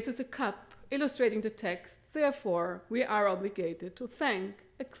man raises a cup, illustrating the text, therefore, we are obligated to thank,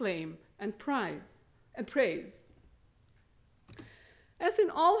 acclaim, and praise. As in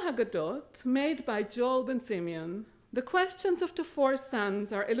all Haggadot made by Joel ben Simeon, the questions of the four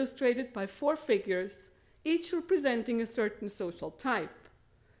sons are illustrated by four figures, each representing a certain social type.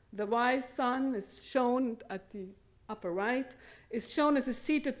 The wise son is shown at the upper right, is shown as a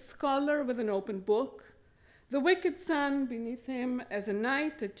seated scholar with an open book. The wicked son beneath him as a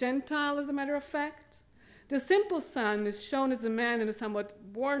knight, a Gentile, as a matter of fact. The simple son is shown as a man in a somewhat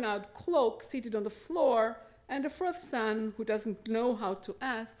worn-out cloak seated on the floor, and the fourth son, who doesn't know how to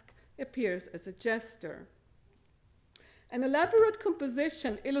ask, appears as a jester. An elaborate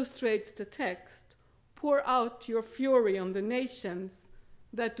composition illustrates the text, pour out your fury on the nations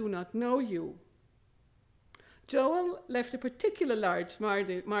that do not know you. Joel left a particular large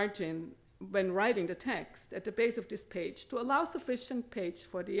margin when writing the text at the base of this page to allow sufficient page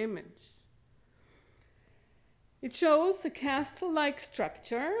for the image. It shows a castle-like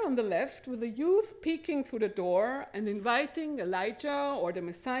structure on the left with a youth peeking through the door and inviting Elijah or the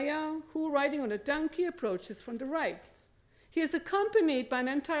Messiah, who, riding on a donkey, approaches from the right. He is accompanied by an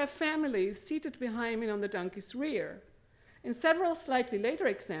entire family seated behind him on the donkey's rear. In several slightly later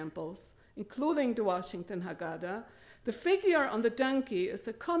examples, including the Washington Haggadah, the figure on the donkey is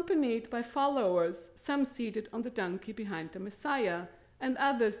accompanied by followers, some seated on the donkey behind the Messiah, and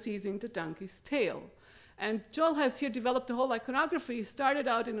others seizing the donkey's tail. And Joel has here developed a whole iconography. He started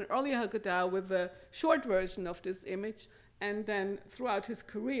out in an earlier Haggadah with a short version of this image, and then throughout his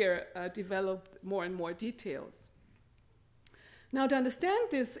career developed more and more details. Now, to understand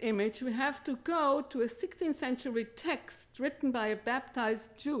this image, we have to go to a 16th century text written by a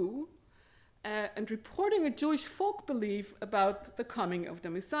baptized Jew and reporting a Jewish folk belief about the coming of the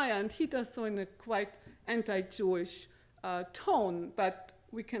Messiah. And he does so in a quite anti-Jewish tone, but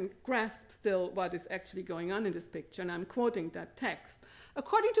we can grasp still what is actually going on in this picture, and I'm quoting that text.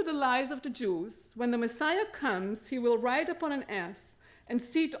 According to the lies of the Jews, when the Messiah comes, he will ride upon an ass and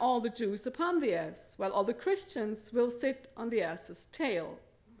seat all the Jews upon the ass, while all the Christians will sit on the ass's tail.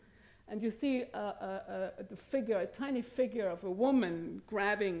 And you see the figure, a tiny figure of a woman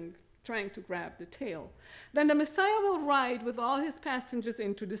trying to grab the tail. Then the Messiah will ride with all his passengers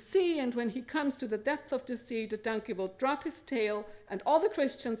into the sea, and when he comes to the depth of the sea, the donkey will drop his tail, and all the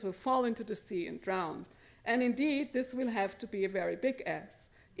Christians will fall into the sea and drown. And indeed, this will have to be a very big ass.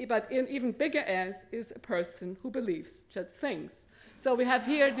 But an even bigger ass is a person who believes such things. So we have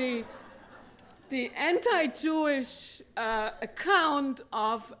here the anti-Jewish account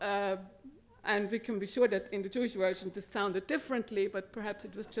of, and we can be sure that in the Jewish version this sounded differently, but perhaps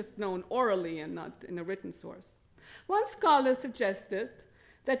it was just known orally and not in a written source. One scholar suggested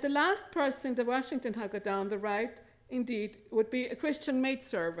that the last person in the Washington Haggadah on the right, indeed, would be a Christian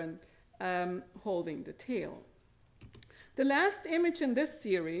maidservant holding the tail. The last image in this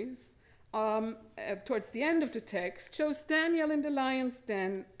series, towards the end of the text, shows Daniel in the lion's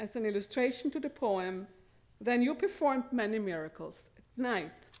den as an illustration to the poem, "Then you performed many miracles at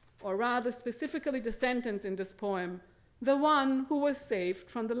night," or rather specifically the sentence in this poem, "The one who was saved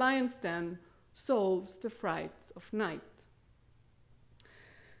from the lion's den solves the frights of night."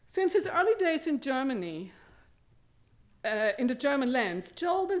 Since his early days in Germany, in the German lands,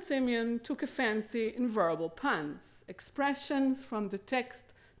 Joel and Simeon took a fancy in verbal puns, expressions from the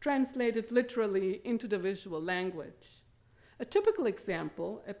text translated literally into the visual language. A typical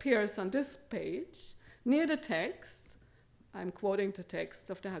example appears on this page. Near the text, I'm quoting the text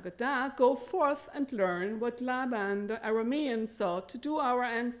of the Haggadah, "Go forth and learn what Laban the Aramean sought to do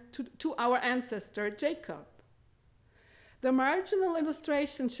to our ancestor Jacob." The marginal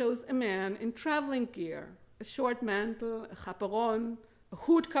illustration shows a man in traveling gear, a short mantle, a chaperon, a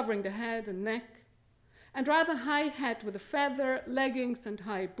hood covering the head and neck, and rather high hat with a feather, leggings, and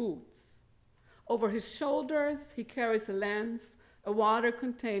high boots. Over his shoulders, he carries a lance, a water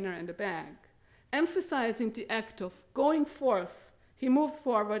container, and a bag. Emphasizing the act of going forth, he moved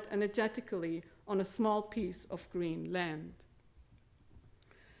forward energetically on a small piece of green land.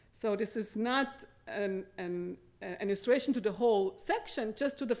 So this is not an illustration to the whole section,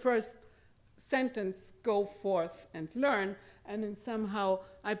 just to the first sentence, "Go forth and learn." And then somehow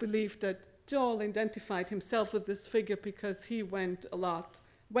I believe that Joel identified himself with this figure because he went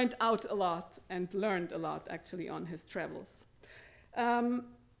out a lot and learned a lot actually on his travels.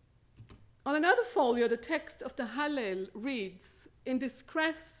 On another folio, the text of the Hallel reads, in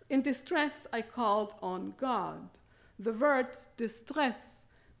distress I called on God." The word distress,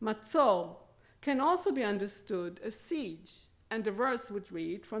 matzor, can also be understood as siege, and the verse would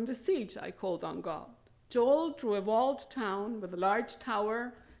read, "From the siege I called on God." Joel drew a walled town with a large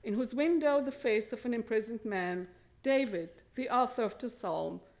tower, in whose window the face of an imprisoned man, David, the author of the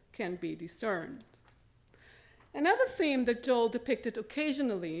psalm, can be discerned. Another theme that Joel depicted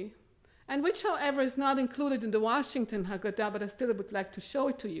occasionally, and which, however, is not included in the Washington Haggadah, but I still would like to show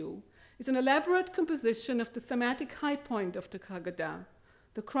it to you, is an elaborate composition of the thematic high point of the Haggadah,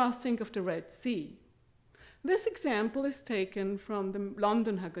 the crossing of the Red Sea. This example is taken from the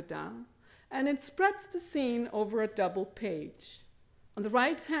London Haggadah, and it spreads the scene over a double page. On the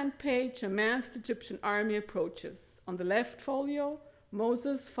right-hand page, a massed Egyptian army approaches. On the left folio,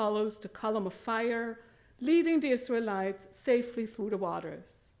 Moses follows the column of fire, leading the Israelites safely through the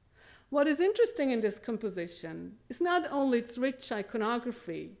waters. What is interesting in this composition is not only its rich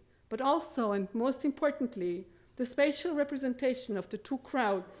iconography, but also, and most importantly, the spatial representation of the two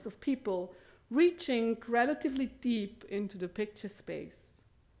crowds of people reaching relatively deep into the picture space.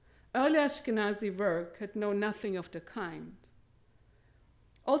 Early Ashkenazi work had known nothing of the kind.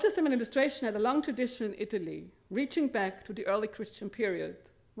 Old Testament illustration had a long tradition in Italy, reaching back to the early Christian period,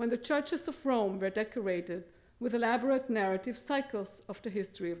 when the churches of Rome were decorated with elaborate narrative cycles of the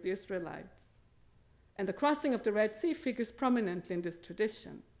history of the Israelites. And the crossing of the Red Sea figures prominently in this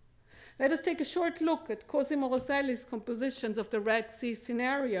tradition. Let us take a short look at Cosimo Rosselli's compositions of the Red Sea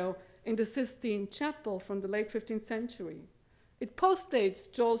scenario in the Sistine Chapel from the late 15th century. It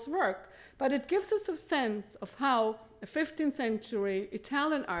postdates Joel's work, but it gives us a sense of how a 15th century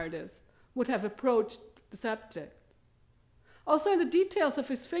Italian artist would have approached the subject. Also, in the details of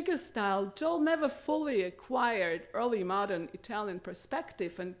his figure style, Joel never fully acquired early modern Italian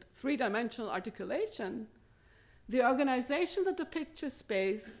perspective and three-dimensional articulation. The organization of the picture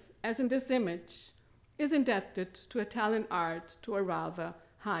space, as in this image, is indebted to Italian art to a rather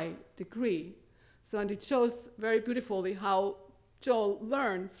high degree. So, and it shows very beautifully how Joel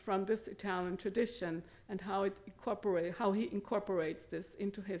learns from this Italian tradition and how he incorporates this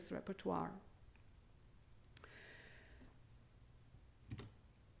into his repertoire.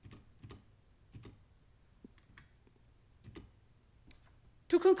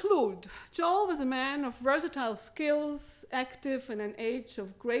 To conclude, Joel was a man of versatile skills, active in an age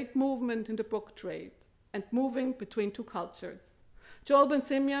of great movement in the book trade and moving between two cultures. Joel ben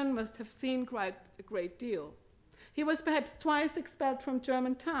Simeon must have seen quite a great deal. He was perhaps twice expelled from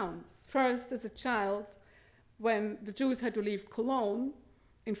German towns, first as a child when the Jews had to leave Cologne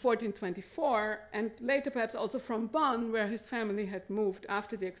in 1424, and later perhaps also from Bonn, where his family had moved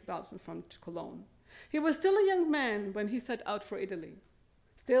after the expulsion from Cologne. He was still a young man when he set out for Italy.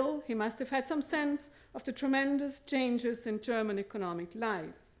 Still, he must have had some sense of the tremendous changes in German economic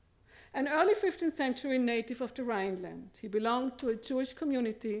life. An early 15th century native of the Rhineland, he belonged to a Jewish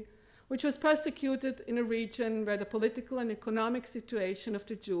community which was persecuted in a region where the political and economic situation of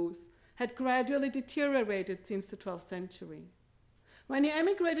the Jews had gradually deteriorated since the 12th century. When he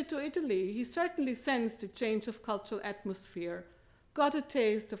emigrated to Italy, he certainly sensed a change of cultural atmosphere, got a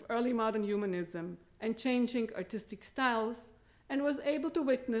taste of early modern humanism and changing artistic styles, and was able to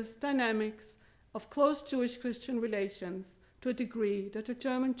witness dynamics of close Jewish-Christian relations to a degree that a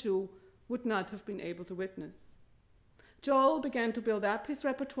German Jew would not have been able to witness. Joel began to build up his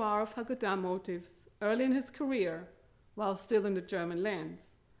repertoire of Haggadah motifs early in his career, while still in the German lands.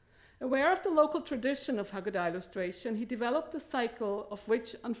 Aware of the local tradition of Haggadah illustration, he developed a cycle of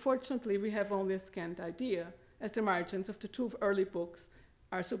which, unfortunately, we have only a scant idea, as the margins of the two early books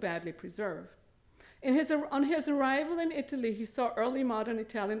are so badly preserved. On his arrival in Italy, he saw early modern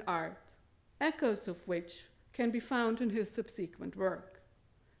Italian art, echoes of which can be found in his subsequent work.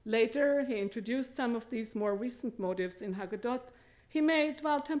 Later, he introduced some of these more recent motifs in Haggadot he made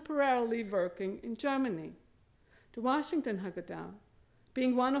while temporarily working in Germany. The Washington Haggadah,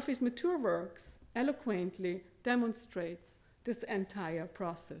 being one of his mature works, eloquently demonstrates this entire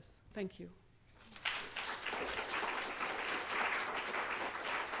process. Thank you.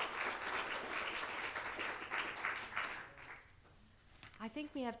 I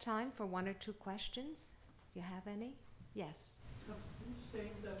think we have time for one or two questions. Do you have any? Yes.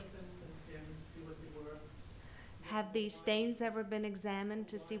 Have these stains ever been examined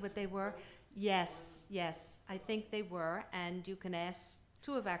to see what they were? Yes, yes, I think they were, and you can ask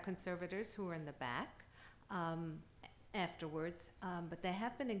two of our conservators who are in the back afterwards, but they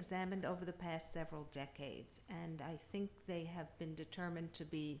have been examined over the past several decades, and I think they have been determined to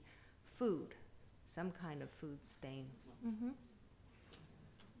be food, some kind of food stains. Mm-hmm.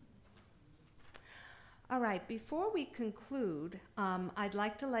 All right, before we conclude, I'd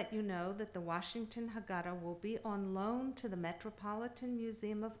like to let you know that the Washington Haggadah will be on loan to the Metropolitan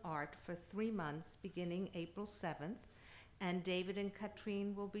Museum of Art for 3 months beginning April 7th, and David and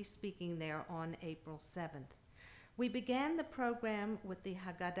Katrin will be speaking there on April 7th. We began the program with the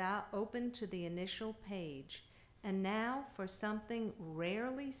Haggadah open to the initial page, and now for something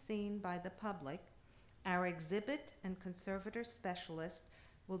rarely seen by the public, our exhibit and conservator specialist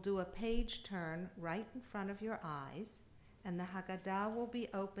will do a page turn right in front of your eyes, and the Haggadah will be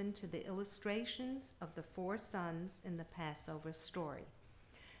open to the illustrations of the 4 sons in the Passover story.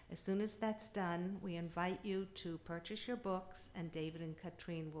 As soon as that's done, we invite you to purchase your books, and David and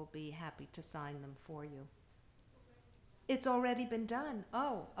Katrin will be happy to sign them for you. It's already been done.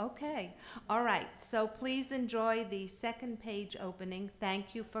 Oh, okay. All right, so please enjoy the second page opening.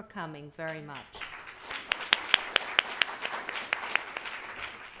 Thank you for coming very much.